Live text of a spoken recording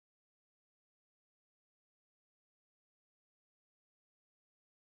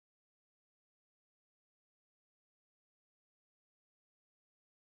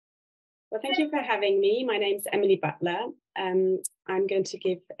Well, thank you for having me. My name's Emily Butler. I'm going to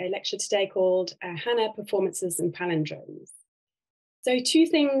give a lecture today called Hannah, Performances and Palindromes. So two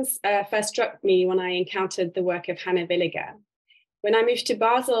things first struck me when I encountered the work of Hannah Villiger. When I moved to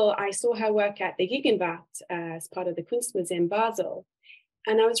Basel, I saw her work at the Gegenwart as part of the Kunstmuseum Basel.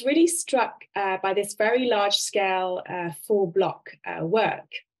 And I was really struck by this very large scale 4-block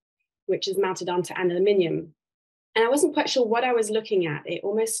work, which is mounted onto aluminium. And I wasn't quite sure what I was looking at. It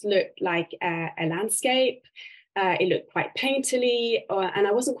almost looked like a landscape. It looked quite painterly, and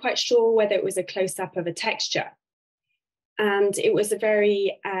I wasn't quite sure whether it was a close-up of a texture. And it was a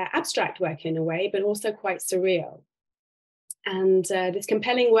very abstract work in a way, but also quite surreal. And this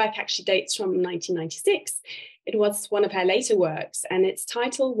compelling work actually dates from 1996. It was one of her later works, and its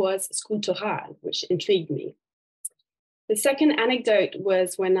title was Sculptural, which intrigued me. The second anecdote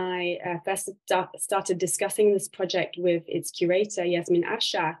was when I first started discussing this project with its curator, Yasmin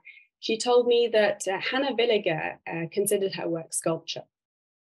Afshar. She told me that Hannah Villiger considered her work sculpture.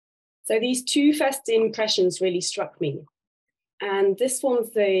 So these two first impressions really struck me. And this forms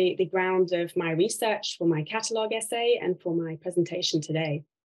the ground of my research for my catalogue essay and for my presentation today.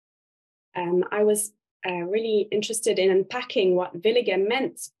 I was really interested in unpacking what Villiger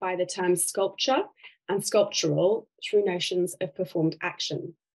meant by the terms sculpture and sculptural through notions of performed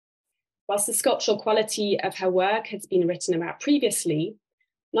action. Whilst the sculptural quality of her work has been written about previously,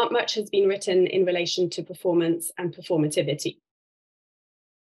 not much has been written in relation to performance and performativity.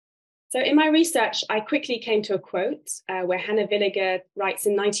 So in my research, I quickly came to a quote where Hannah Villiger writes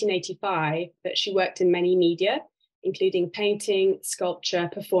in 1985 that she worked in many media, including painting, sculpture,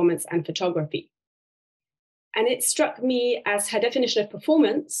 performance, and photography. And it struck me as her definition of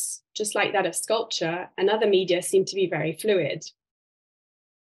performance, just like that of sculpture and other media, seemed to be very fluid.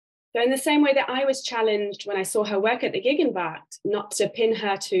 So in the same way that I was challenged when I saw her work at the Gegenwart, not to pin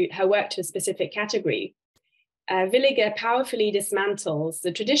her work to a specific category, Villiger powerfully dismantles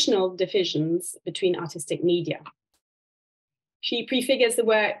the traditional divisions between artistic media. She prefigures the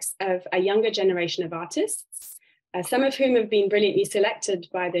works of a younger generation of artists, some of whom have been brilliantly selected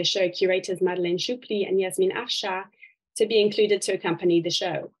by the show curators Madeleine Choupli and Yasmin Afshar to be included to accompany the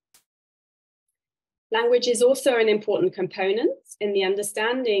show. Language is also an important component in the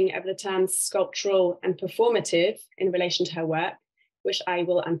understanding of the terms sculptural and performative in relation to her work, which I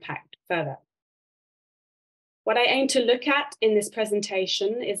will unpack further. What I aim to look at in this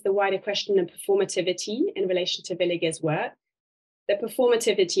presentation is the wider question of performativity in relation to Villiger's work, the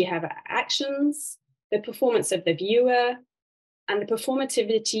performativity of her actions, the performance of the viewer, and the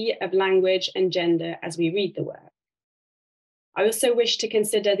performativity of language and gender as we read the work. I also wish to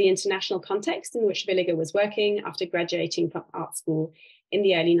consider the international context in which Villiger was working after graduating from art school in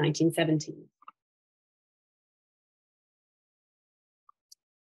the early 1970s.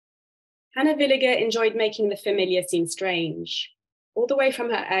 Hannah Villiger enjoyed making the familiar seem strange, all the way from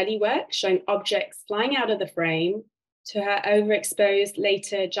her early work showing objects flying out of the frame to her overexposed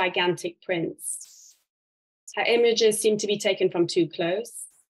later gigantic prints. Her images seem to be taken from too close.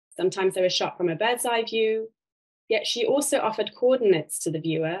 Sometimes they were shot from a bird's eye view, yet she also offered coordinates to the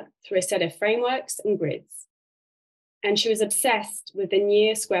viewer through a set of frameworks and grids. And she was obsessed with the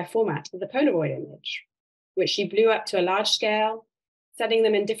near square format of the Polaroid image, which she blew up to a large scale, setting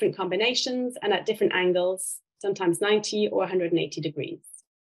them in different combinations and at different angles, sometimes 90 or 180 degrees.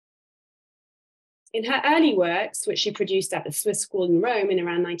 In her early works, which she produced at the Swiss School in Rome in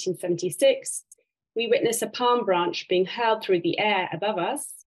around 1976, we witness a palm branch being hurled through the air above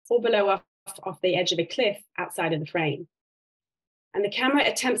us or below us off the edge of a cliff outside of the frame. And the camera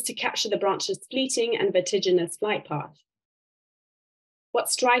attempts to capture the branch's fleeting and vertiginous flight path.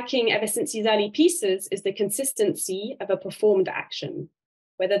 What's striking ever since these early pieces is the consistency of a performed action,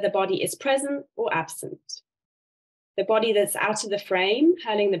 whether the body is present or absent. The body that's out of the frame,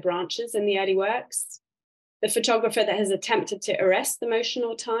 hurling the branches in the early works, the photographer that has attempted to arrest the motion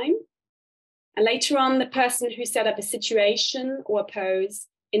or time, and later on, the person who set up a situation or a pose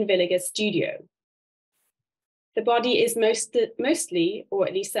in Villiger's studio. The body is mostly, or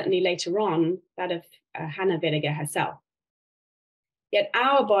at least certainly later on, that of Hannah Villiger herself. Yet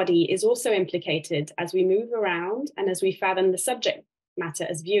our body is also implicated as we move around and as we fathom the subject matter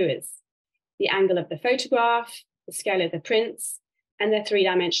as viewers, the angle of the photograph, the scale of the prints, and their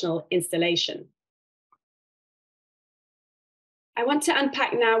three-dimensional installation. I want to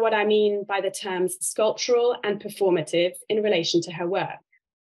unpack now what I mean by the terms sculptural and performative in relation to her work.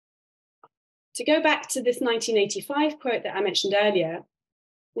 To go back to this 1985 quote that I mentioned earlier,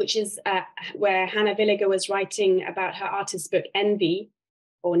 which is where Hannah Villiger was writing about her artist book Envy,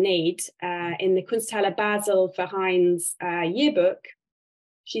 or Nade, in the Kunsthalle Basel Verein's yearbook,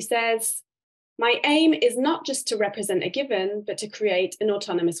 She says, "My aim is not just to represent a given, but to create an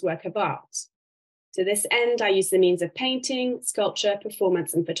autonomous work of art. To this end, I use the means of painting, sculpture,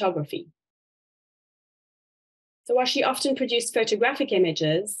 performance, and photography." So while she often produced photographic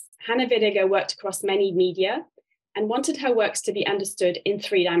images, Hannah Villiger worked across many media and wanted her works to be understood in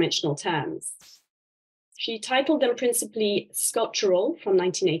three-dimensional terms. She titled them principally Sculptural from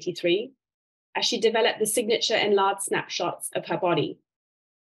 1983, as she developed the signature enlarged snapshots of her body.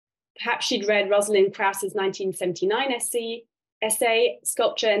 Perhaps she'd read Rosalind Krauss's 1979 essay,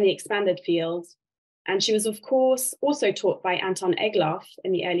 Sculpture in the Expanded Field, and she was, of course, also taught by Anton Egloff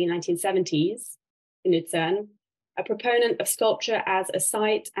in the early 1970s in Luzern, a proponent of sculpture as a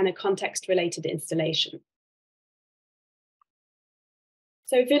site and a context-related installation.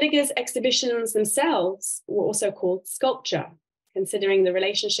 So Villiger's exhibitions themselves were also called sculpture, considering the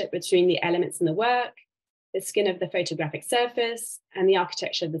relationship between the elements in the work, the skin of the photographic surface, and the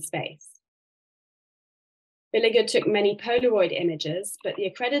architecture of the space. Villiger took many Polaroid images, but the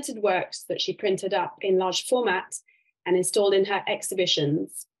accredited works that she printed up in large format and installed in her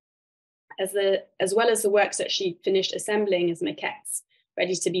exhibitions, as well as the works that she finished assembling as maquettes,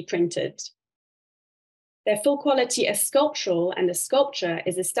 ready to be printed. Their full quality as sculptural and as sculpture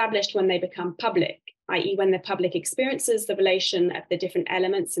is established when they become public, i.e. when the public experiences the relation of the different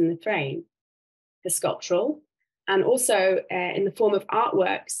elements in the frame, the sculptural, and also in the form of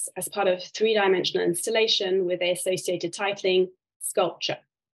artworks as part of three-dimensional installation with the associated titling, sculpture.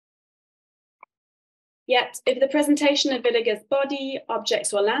 Yet, if the presentation of Villiger's body,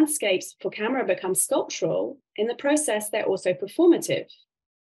 objects, or landscapes for camera becomes sculptural, in the process, they're also performative.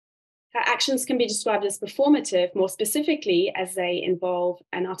 Her actions can be described as performative, more specifically, as they involve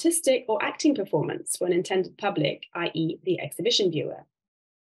an artistic or acting performance for an intended public, i.e. the exhibition viewer.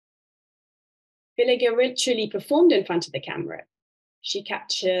 Villiger ritually performed in front of the camera. She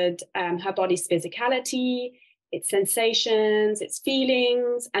captured her body's physicality, its sensations, its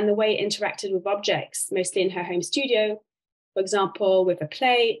feelings, and the way it interacted with objects, mostly in her home studio, for example, with a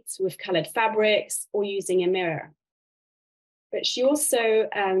plate, with colored fabrics, or using a mirror. But she also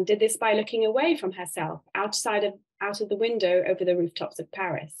did this by looking away from herself, out of the window over the rooftops of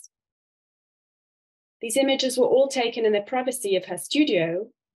Paris. These images were all taken in the privacy of her studio,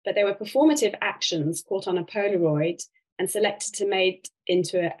 but they were performative actions caught on a Polaroid and selected to made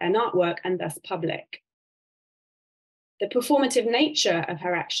into an artwork and thus public. The performative nature of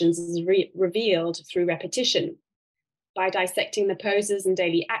her actions is revealed through repetition, by dissecting the poses and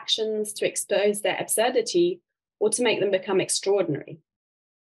daily actions to expose their absurdity or to make them become extraordinary.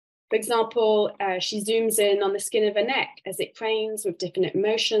 For example, she zooms in on the skin of her neck as it cranes with different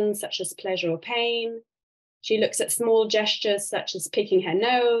emotions such as pleasure or pain. She looks at small gestures such as picking her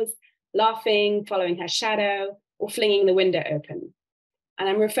nose, laughing, following her shadow, or flinging the window open. And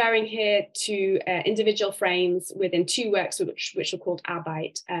I'm referring here to individual frames within two works which are called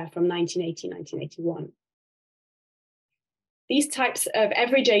Arbeit from 1980-1981. These types of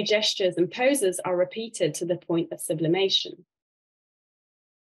everyday gestures and poses are repeated to the point of sublimation.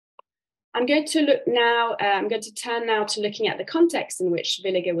 I'm going to turn now to looking at the context in which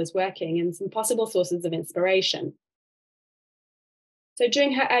Villiger was working and some possible sources of inspiration. So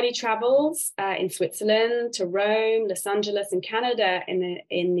during her early travels in Switzerland to Rome, Los Angeles, and Canada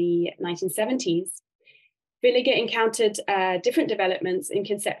in the 1970s, Villiger encountered different developments in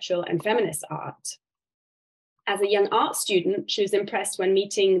conceptual and feminist art. As a young art student, she was impressed when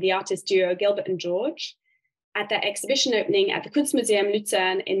meeting the artist duo Gilbert and George at their exhibition opening at the Kunstmuseum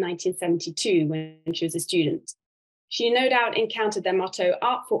Luzern in 1972 when she was a student. She no doubt encountered their motto,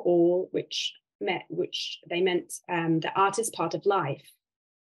 Art for All, which meant that art is part of life.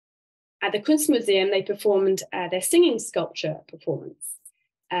 At the Kunstmuseum, they performed their singing sculpture performance,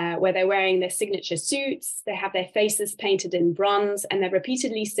 where they're wearing their signature suits, they have their faces painted in bronze, and they're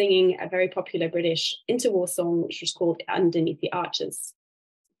repeatedly singing a very popular British interwar song, which was called Underneath the Arches.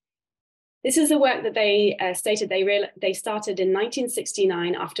 This is a work that they stated they started in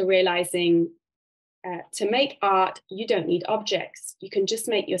 1969 after realizing to make art, you don't need objects. You can just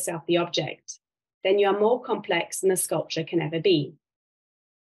make yourself the object. Then you are more complex than a sculpture can ever be.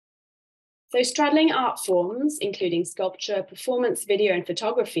 So straddling art forms, including sculpture, performance, video, and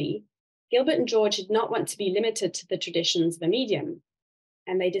photography, Gilbert and George did not want to be limited to the traditions of a medium.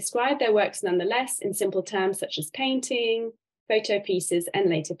 And they described their works nonetheless in simple terms such as painting, photo pieces, and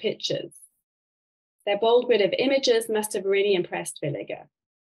later pictures. Their bold grid of images must have really impressed Villiger.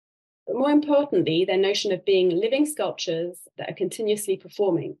 But more importantly, their notion of being living sculptures that are continuously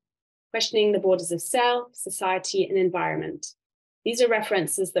performing, questioning the borders of self, society, and environment. These are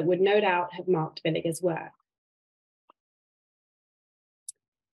references that would no doubt have marked Villiger's work.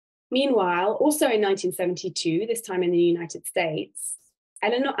 Meanwhile, also in 1972, this time in the United States,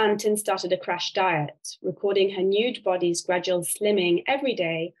 Eleanor Antin started a crash diet, recording her nude body's gradual slimming every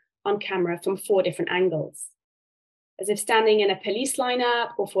day on camera from 4 different angles. As if standing in a police lineup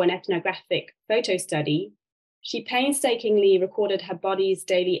or for an ethnographic photo study, she painstakingly recorded her body's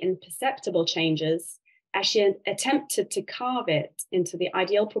daily imperceptible changes as she attempted to carve it into the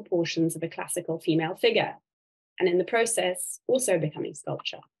ideal proportions of a classical female figure, and in the process, also becoming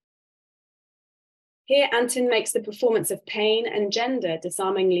sculpture. Here, Antin makes the performance of pain and gender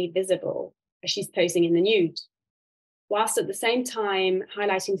disarmingly visible as she's posing in the nude, whilst at the same time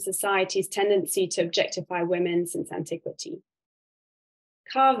highlighting society's tendency to objectify women since antiquity.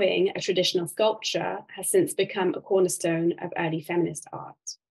 Carving, a traditional sculpture, has since become a cornerstone of early feminist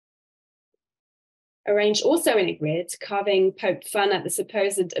art. Arranged also in a grid, carving poked fun at the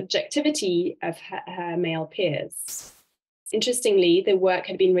supposed objectivity of her male peers. Interestingly, the work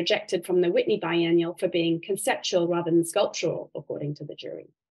had been rejected from the Whitney Biennial for being conceptual rather than sculptural, according to the jury.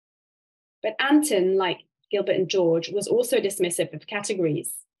 But Antin, like Gilbert and George, was also dismissive of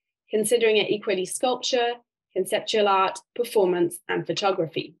categories, considering it equally sculpture, conceptual art, performance, and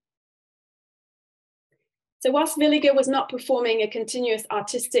photography. So whilst Villiger was not performing a continuous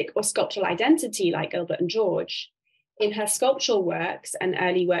artistic or sculptural identity like Gilbert and George, in her sculptural works and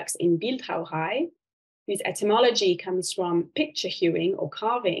early works in Bildhauerei, whose etymology comes from picture hewing or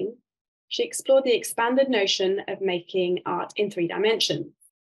carving, she explored the expanded notion of making art in 3 dimensions.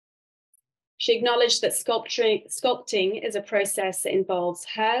 She acknowledged that sculpting is a process that involves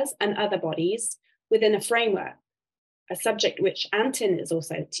hers and other bodies within a framework, a subject which Antin is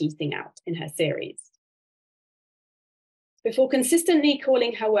also teasing out in her series. Before consistently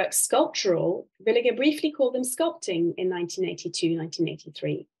calling her work sculptural, Villiger briefly called them sculpting in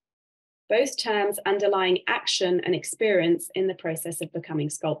 1982-1983, both terms underlying action and experience in the process of becoming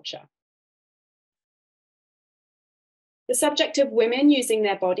sculpture. The subject of women using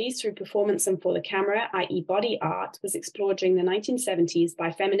their bodies through performance and for the camera, i.e. body art, was explored during the 1970s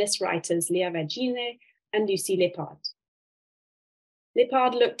by feminist writers Leah Vergine and Lucy Lippard.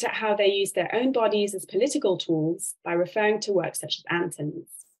 Lippard looked at how they used their own bodies as political tools by referring to works such as Antin's.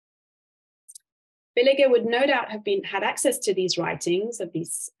 Villiger would no doubt have had access to these writings of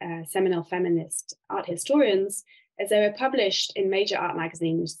these seminal feminist art historians as they were published in major art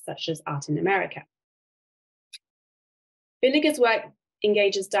magazines such as Art in America. Villiger's work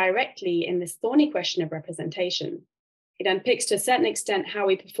engages directly in this thorny question of representation. It unpicks to a certain extent how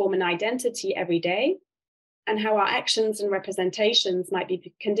we perform an identity every day and how our actions and representations might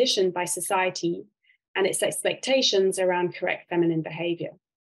be conditioned by society and its expectations around correct feminine behavior.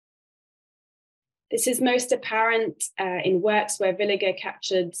 This is most apparent in works where Villiger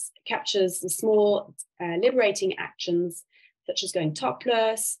captures the small liberating actions such as going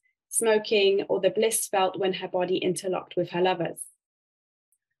topless, smoking, or the bliss felt when her body interlocked with her lovers.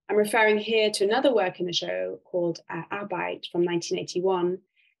 I'm referring here to another work in the show called Arbeit from 1981,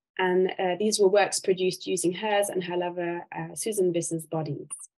 and these were works produced using hers and her lover Susan Visser's bodies.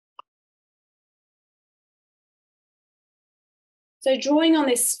 So drawing on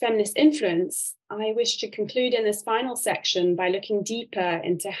this feminist influence, I wish to conclude in this final section by looking deeper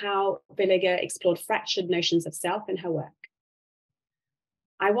into how Villiger explored fractured notions of self in her work.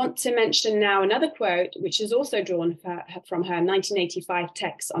 I want to mention now another quote, which is also drawn from her 1985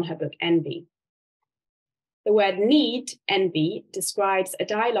 text on her book, Envy. The word need, envy, describes a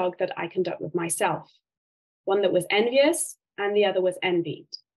dialogue that I conduct with myself, one that was envious and the other was envied.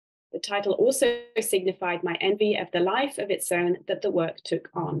 The title also signified my envy of the life of its own that the work took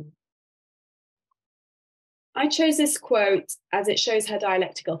on. I chose this quote as it shows her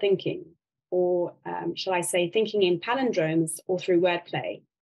dialectical thinking, or shall I say thinking in palindromes or through wordplay,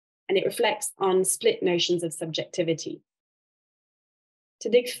 and it reflects on split notions of subjectivity. To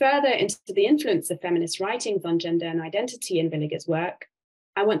dig further into the influence of feminist writings on gender and identity in Villiger's work,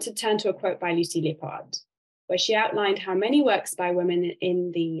 I want to turn to a quote by Lucy Lippard, where she outlined how many works by women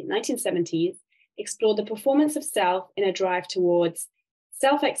in the 1970s explored the performance of self in a drive towards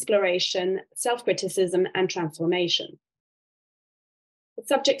self-exploration, self-criticism, and transformation. The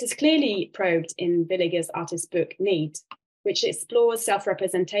subject is clearly probed in Villiger's artist book, Need, which explores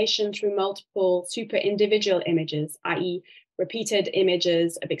self-representation through multiple super-individual images, i.e. repeated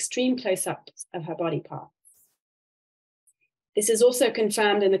images of extreme close-ups of her body parts. This is also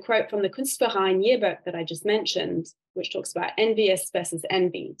confirmed in the quote from the Kunstverein yearbook that I just mentioned, which talks about envious versus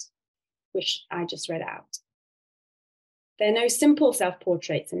envied, which I just read out. There are no simple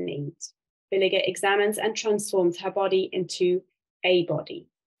self-portraits in Need. Villiger examines and transforms her body into a body.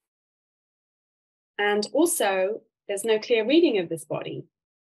 And also, there's no clear reading of this body.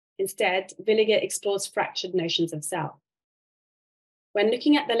 Instead, Villiger explores fractured notions of self. When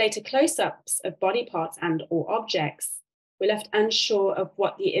looking at the later close-ups of body parts and or objects, we're left unsure of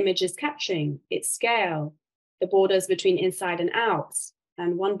what the image is capturing, its scale, the borders between inside and out,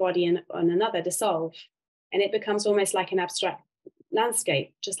 and one body and another dissolve. And it becomes almost like an abstract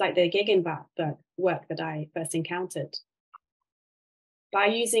landscape, just like the Gegenwart work that I first encountered. By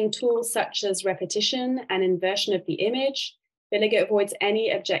using tools such as repetition and inversion of the image, Villiger avoids any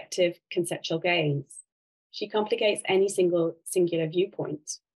objective conceptual gaze. She complicates any singular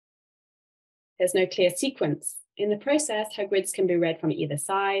viewpoint. There's no clear sequence. In the process, her grids can be read from either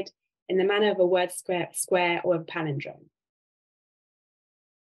side in the manner of a word square or a palindrome.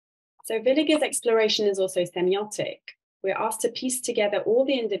 So Villiger's exploration is also semiotic. We're asked to piece together all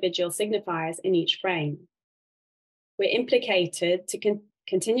the individual signifiers in each frame. We're implicated to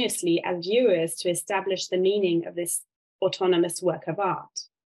continuously as viewers to establish the meaning of this autonomous work of art.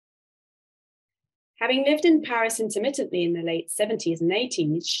 Having lived in Paris intermittently in the late 70s and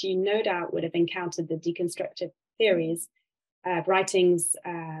 80s, she no doubt would have encountered the deconstructive theories, writings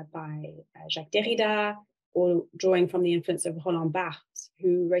by Jacques Derrida, or drawing from the influence of Roland Barthes,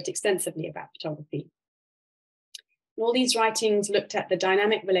 who wrote extensively about photography. And all these writings looked at the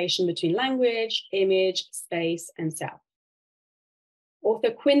dynamic relation between language, image, space, and self.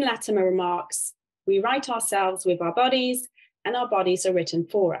 Author Quinn Latimer remarks, "We write ourselves with our bodies, and our bodies are written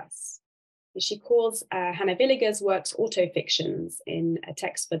for us." She calls Hannah Villiger's works autofictions in a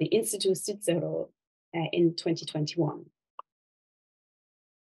text for the Institut Cicero in 2021.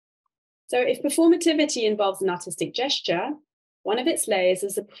 So if performativity involves an artistic gesture, one of its layers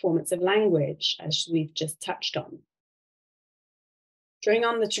is the performance of language, as we've just touched on. Drawing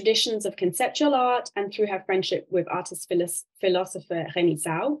on the traditions of conceptual art and through her friendship with artist-philosopher Rémi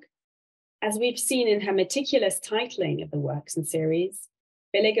Zaug, as we've seen in her meticulous titling of the works and series,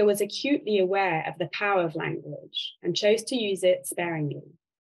 Villiger was acutely aware of the power of language and chose to use it sparingly.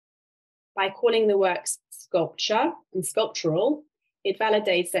 By calling the works sculpture and sculptural, it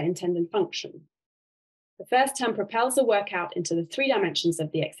validates their intended function. The first term propels the work out into the 3 dimensions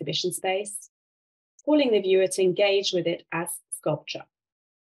of the exhibition space, calling the viewer to engage with it as sculpture.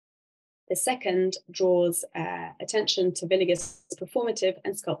 The second draws attention to Villiger's performative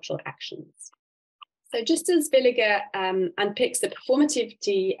and sculptural actions. So just as Villiger unpicks the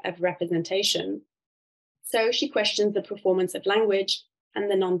performativity of representation, so she questions the performance of language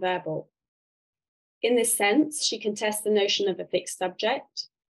and the nonverbal. In this sense, she contests the notion of a fixed subject,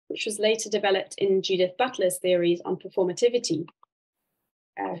 which was later developed in Judith Butler's theories on performativity,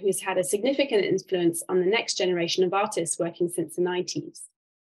 who's had a significant influence on the next generation of artists working since the 90s.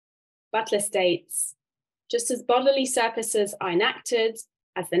 Butler states, just as bodily surfaces are enacted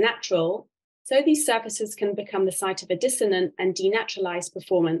as the natural, so these surfaces can become the site of a dissonant and denaturalized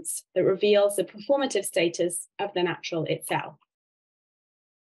performance that reveals the performative status of the natural itself.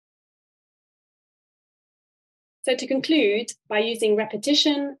 So to conclude, by using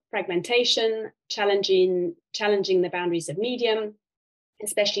repetition, fragmentation, challenging the boundaries of medium,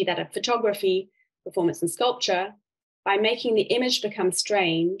 especially that of photography, performance and sculpture, by making the image become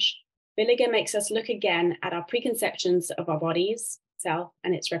strange, Villiger makes us look again at our preconceptions of our bodies, self,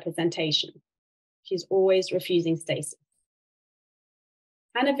 and its representation. She's always refusing stasis.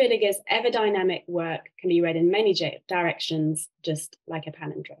 Hannah Villiger's ever-dynamic work can be read in many directions, just like a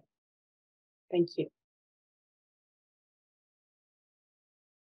palindrome. Thank you.